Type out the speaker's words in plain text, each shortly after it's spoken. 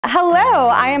Hello,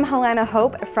 I am Helana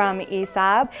Hope from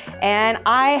ESAB, and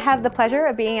I have the pleasure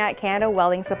of being at Canada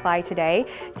Welding Supply today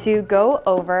to go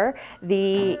over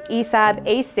the ESAB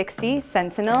A60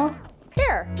 Sentinel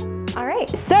Air. All right,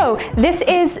 so this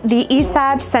is the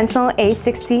ESAB Sentinel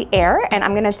A60 Air, and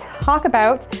I'm going to talk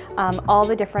about all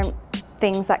the different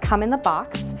things that come in the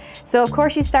box. So of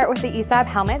course you start with the ESAB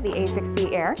helmet, the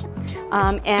A60 Air,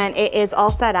 and it is all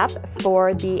set up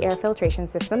for the air filtration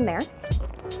system there.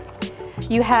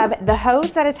 You have the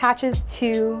hose that attaches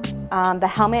to the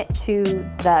helmet to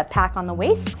the pack on the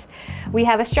waist. We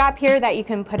have a strap here that you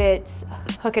can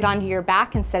hook it onto your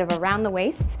back instead of around the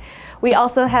waist. We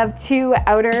also have two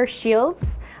outer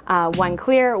shields, one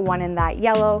clear, one in that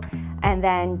yellow, and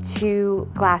then two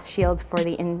glass shields for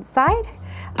the inside.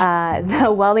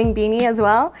 The welding beanie as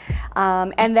well.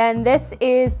 And then this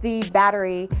is the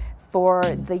battery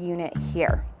for the unit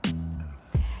here.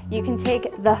 You can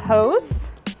take the hose,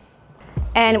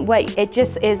 and it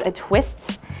just is a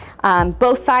twist.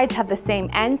 Both sides have the same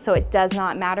end, so it does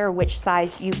not matter which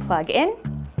side you plug in.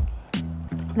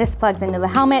 This plugs into the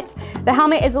helmet. The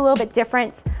helmet is a little bit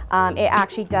different. It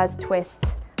actually does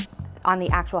twist on the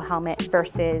actual helmet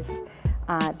versus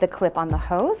the clip on the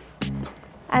hose.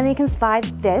 And you can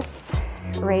slide this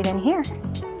right in here.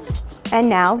 And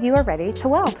now you are ready to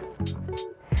weld.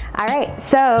 All right,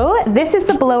 so this is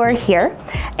the blower here,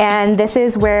 and this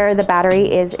is where the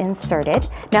battery is inserted.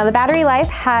 Now the battery life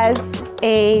has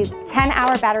a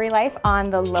 10-hour battery life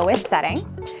on the lowest setting,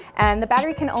 and the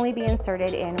battery can only be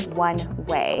inserted in one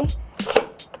way.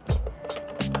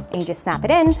 And you just snap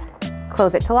it in,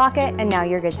 close it to lock it, and now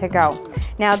you're good to go.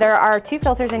 Now there are two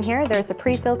filters in here. There's a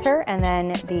pre-filter and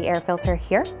then the air filter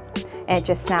here. And it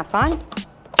just snaps on,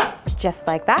 just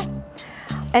like that.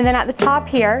 And then at the top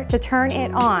here, to turn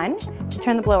it on, to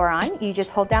turn the blower on, you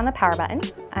just hold down the power button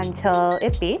until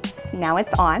it beeps. Now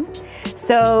it's on.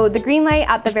 So the green light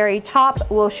at the very top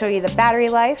will show you the battery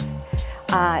life.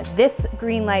 This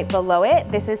green light below it,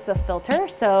 this is the filter.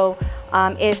 So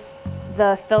if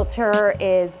the filter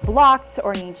is blocked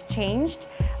or needs changed,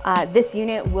 this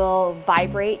unit will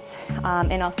vibrate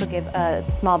and also give a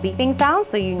small beeping sound,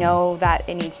 so you know that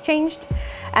it needs changed.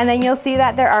 And then you'll see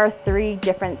that there are 3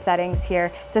 different settings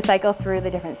here. To cycle through the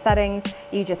different settings,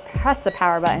 you just press the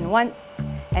power button once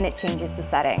and it changes the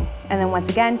setting. And then once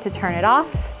again, to turn it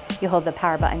off, you hold the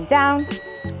power button down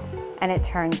and it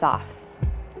turns off.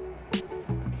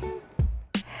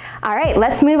 All right,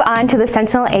 let's move on to the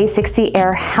Sentinel A60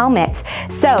 Air Helmet.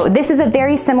 So this is a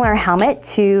very similar helmet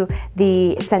to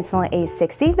the Sentinel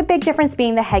A60, the big difference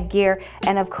being the headgear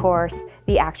and of course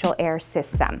the actual air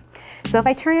system. So if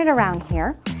I turn it around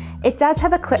here, it does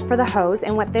have a clip for the hose,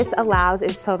 and what this allows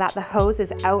is so that the hose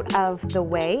is out of the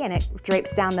way and it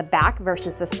drapes down the back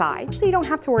versus the side, so you don't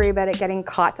have to worry about it getting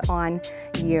caught on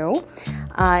you.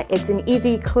 It's an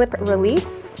easy clip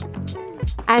release.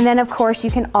 And then of course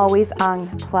you can always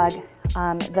unplug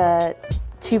the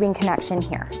tubing connection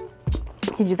here.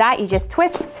 To do that, you just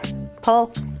twist,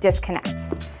 pull,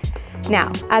 disconnect.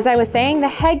 Now, as I was saying, the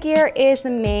headgear is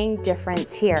the main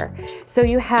difference here. So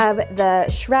you have the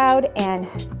shroud and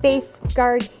face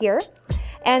guard here,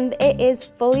 and it is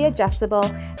fully adjustable,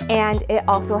 and it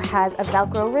also has a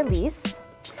Velcro release,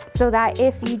 so that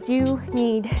if you do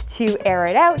need to air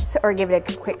it out or give it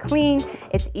a quick clean,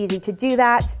 it's easy to do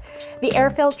that. The air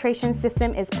filtration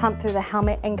system is pumped through the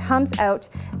helmet and comes out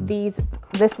this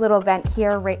little vent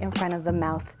here right in front of the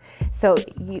mouth. So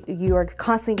you are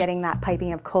constantly getting that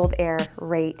piping of cold air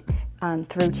right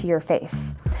through to your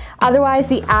face. Otherwise,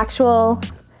 the actual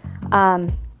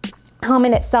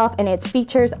helmet itself and its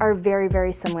features are very,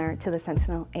 very similar to the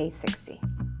Sentinel A60.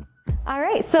 All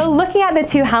right, so looking at the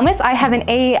two helmets, I have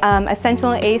a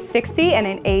Sentinel A60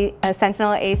 and a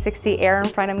Sentinel A60 Air in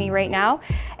front of me right now.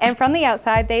 And from the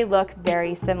outside, they look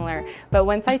very similar. But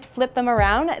once I flip them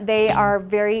around, they are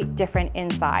very different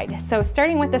inside. So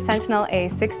starting with the Sentinel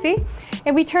A60,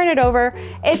 if we turn it over,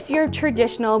 it's your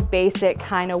traditional basic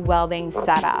kind of welding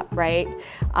setup, right?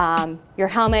 Your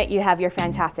helmet, you have your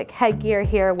fantastic headgear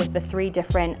here with the 3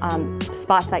 different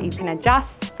spots that you can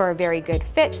adjust for a very good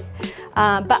fit.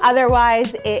 But otherwise,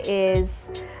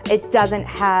 it doesn't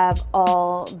have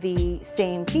all the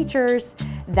same features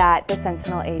that the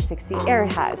Sentinel A60 Air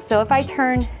has. So if I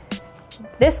turn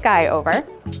this guy over,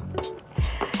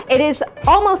 it is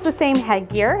almost the same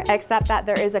headgear, except that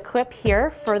there is a clip here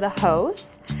for the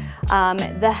hose.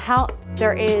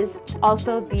 There is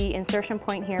also the insertion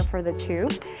point here for the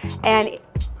tube. And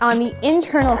on the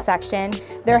internal section,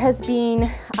 there has been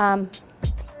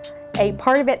a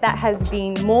part of it that has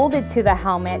been molded to the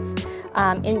helmet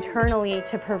internally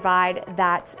to provide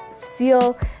that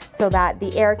seal so that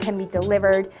the air can be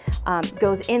delivered,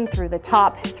 goes in through the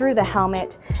top, through the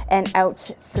helmet, and out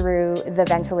through the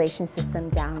ventilation system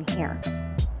down here.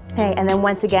 Okay, and then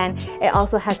once again, it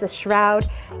also has the shroud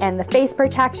and the face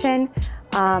protection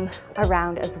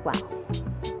around as well.